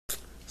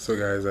So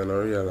guys, I now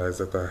realized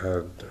that I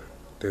had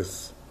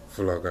this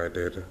vlog I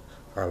did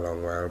a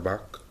long while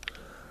back,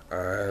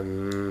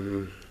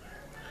 and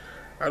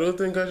I don't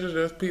think I should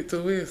just put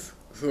to waste.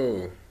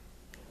 So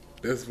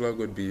this vlog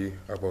would be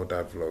about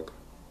that vlog.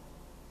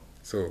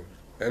 So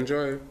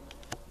enjoy.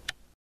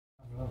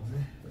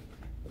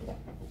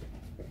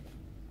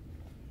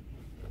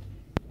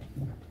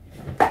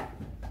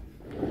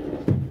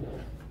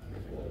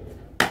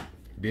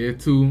 Day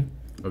 2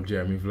 of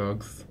Jeremy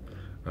Vlogs.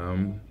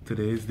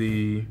 Today is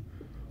the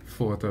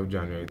 4th of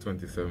January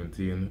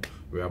 2017.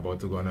 We're about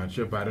to go on a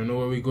trip. I don't know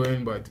where we're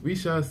going, but we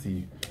shall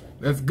see.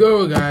 Let's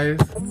go, guys!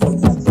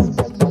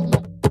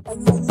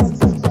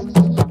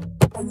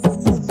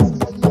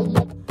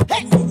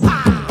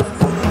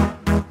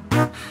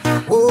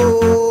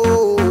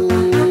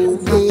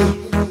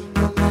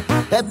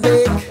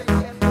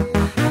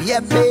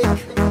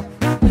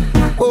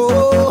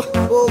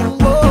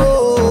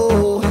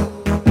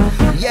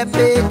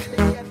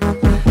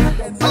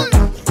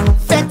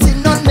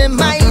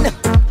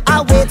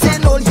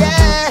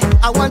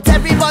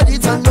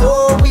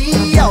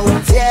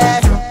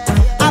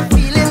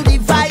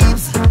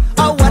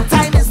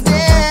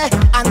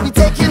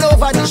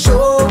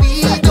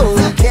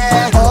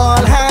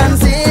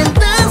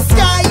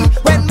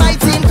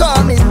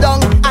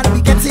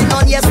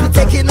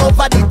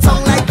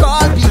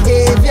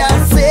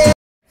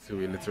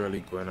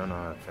 Literally going on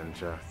an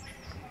adventure,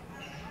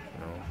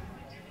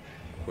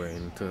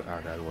 going to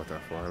Argyle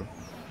Waterfall.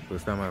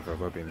 First time I've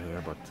ever been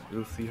here, but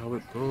we'll see how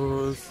it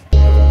goes.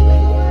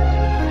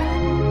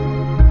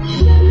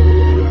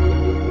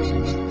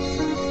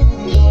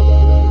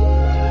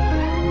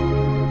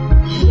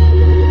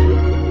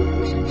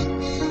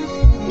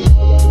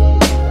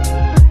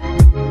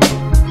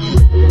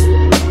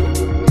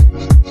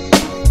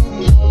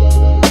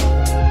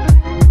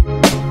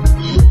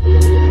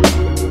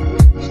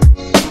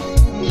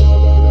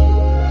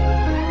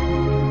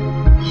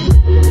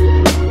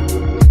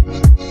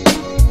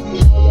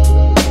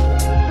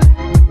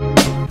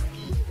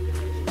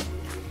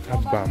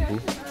 Bamboo.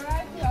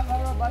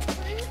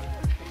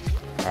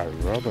 A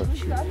rubber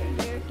tree. A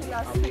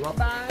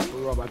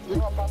rubber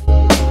tree.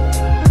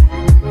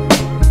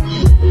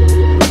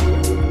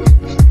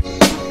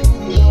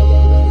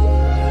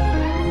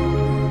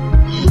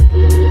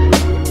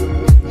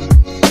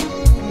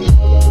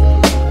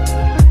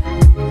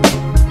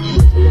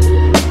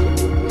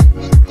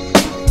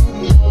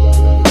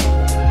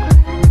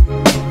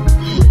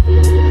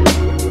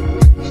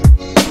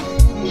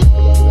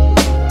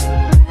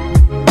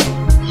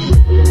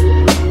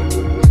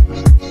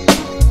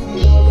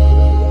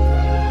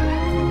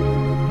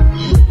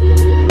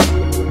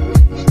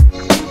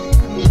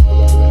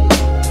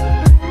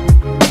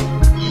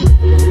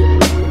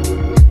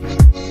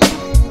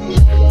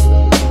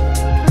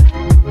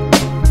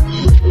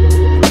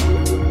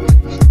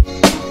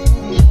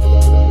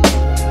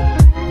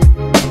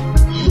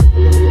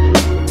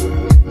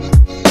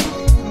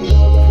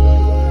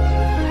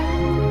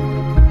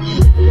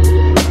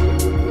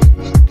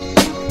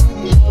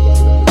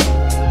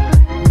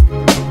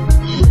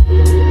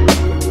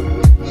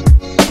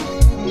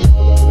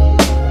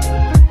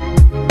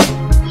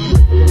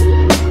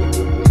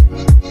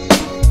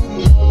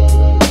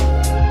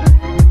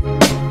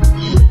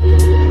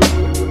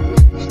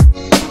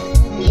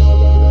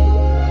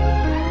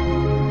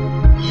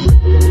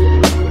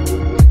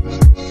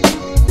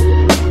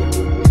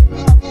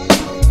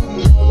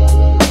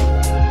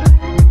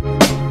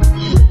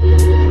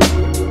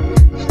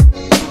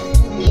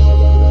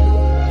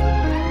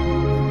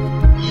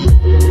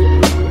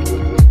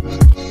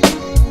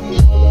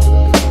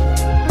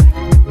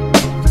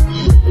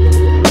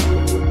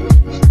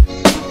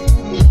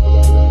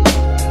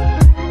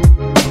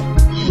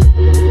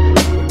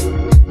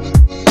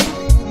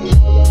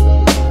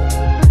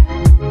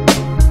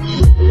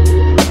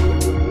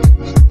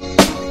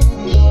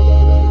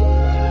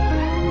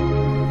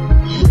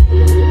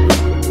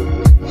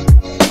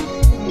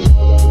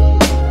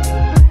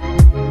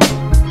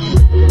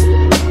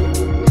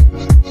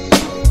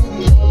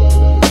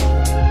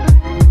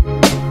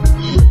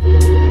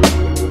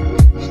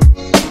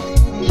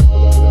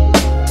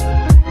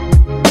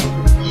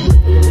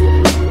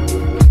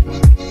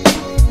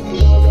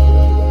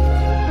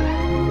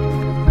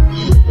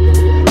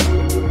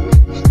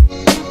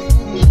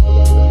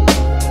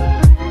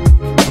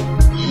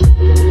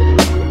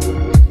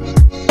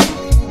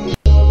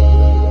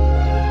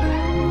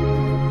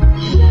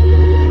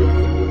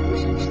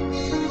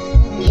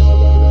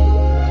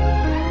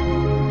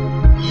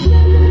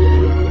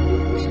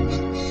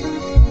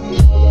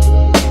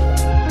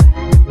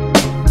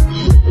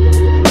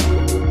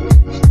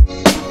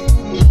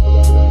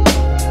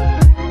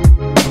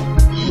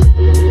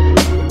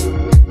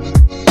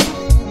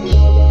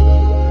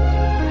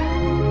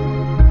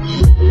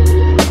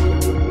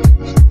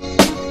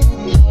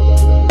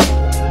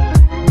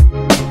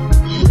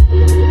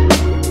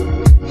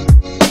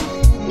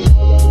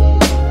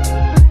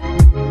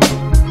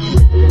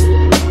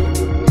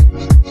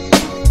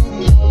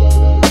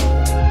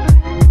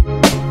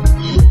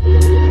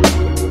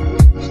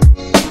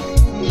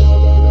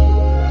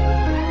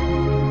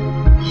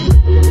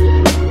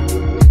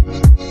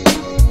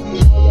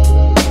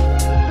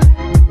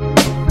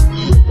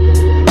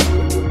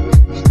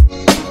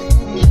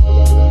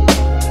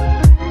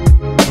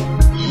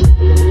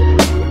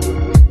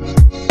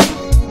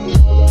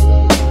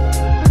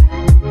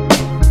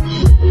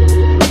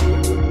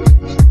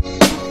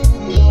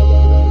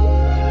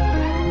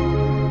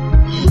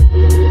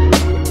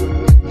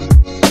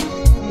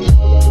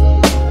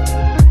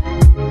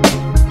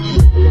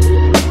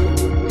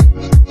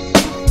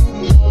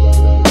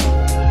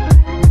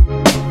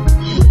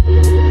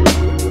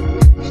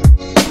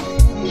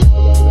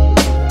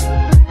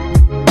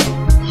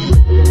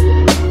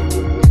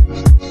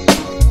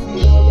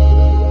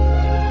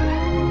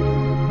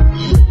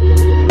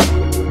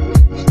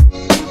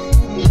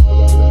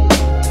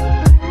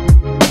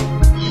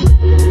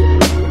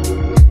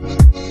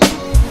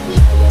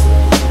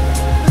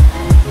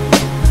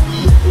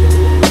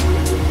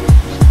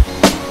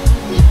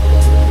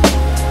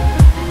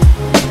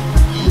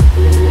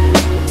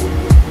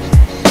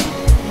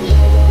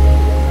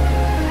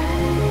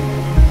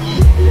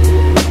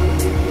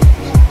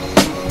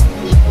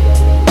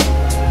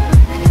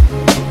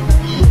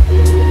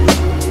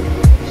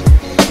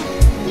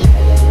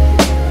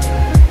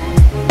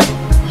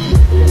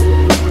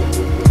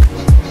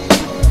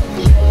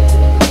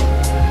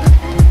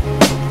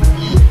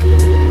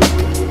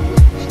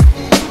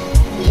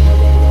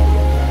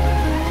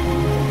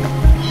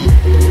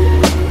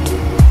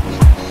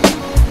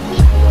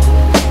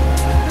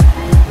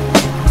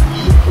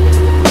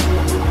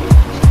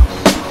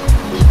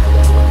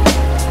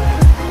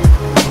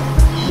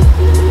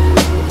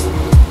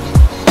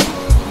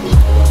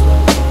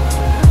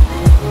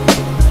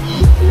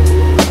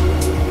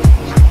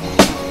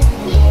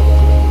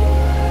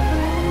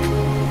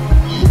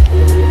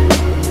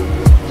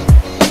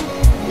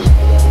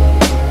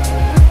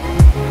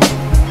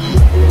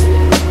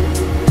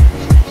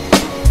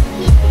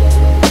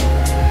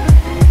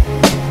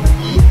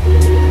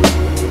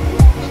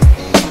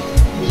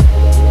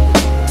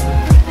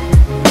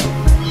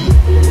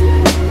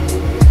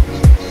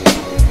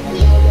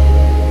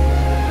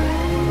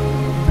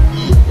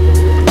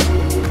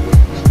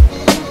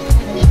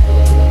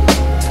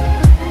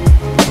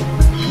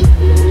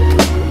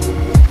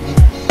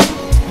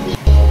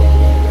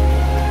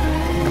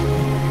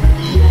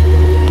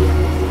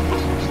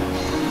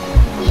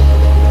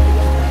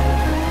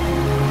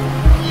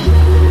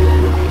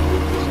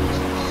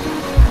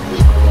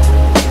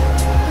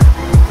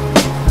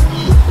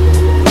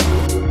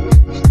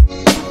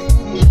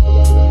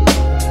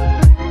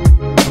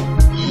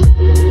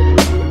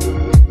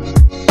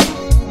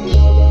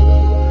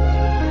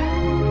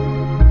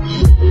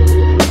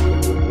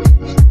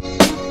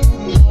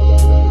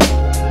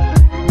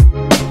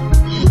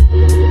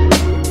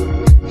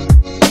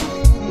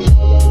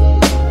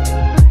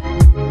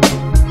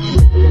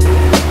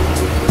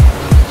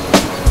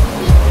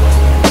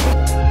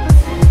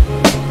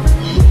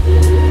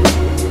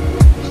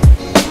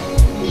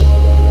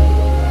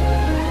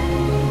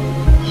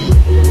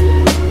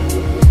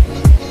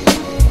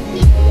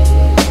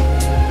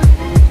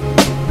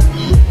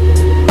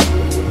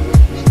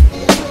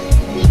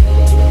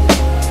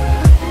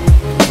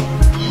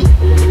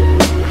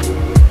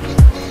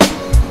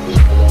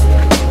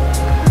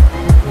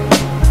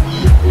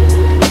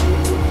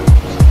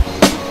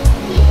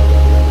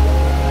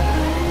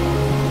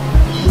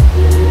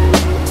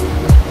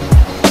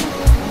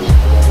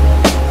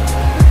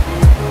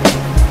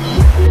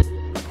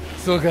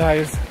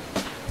 guys,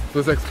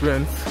 first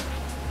experience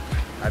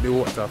at the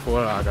waterfall,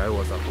 Argyle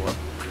Waterfall.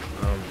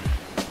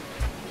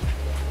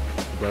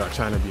 But I'm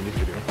trying to be in the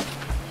video.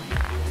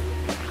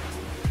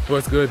 It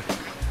was good.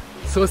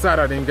 So sad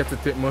I didn't get to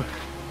take my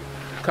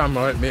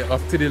camera with me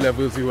up to the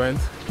levels we went.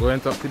 We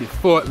went up to the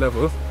 4th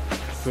level.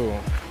 So,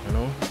 you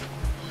know,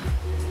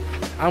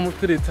 I'm up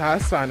to the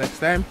task for next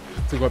time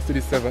to go up to the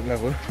 7th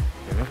level,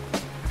 you know.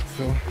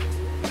 So,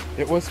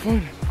 it was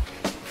fun.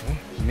 You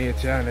know,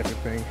 nature and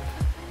everything.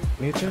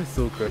 Nature is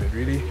so good. It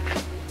really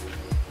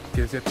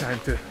gives you time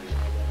to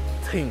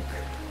think,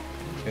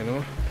 you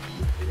know,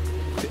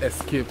 to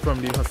escape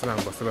from the hustle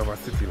and bustle of a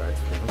city life,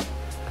 you know.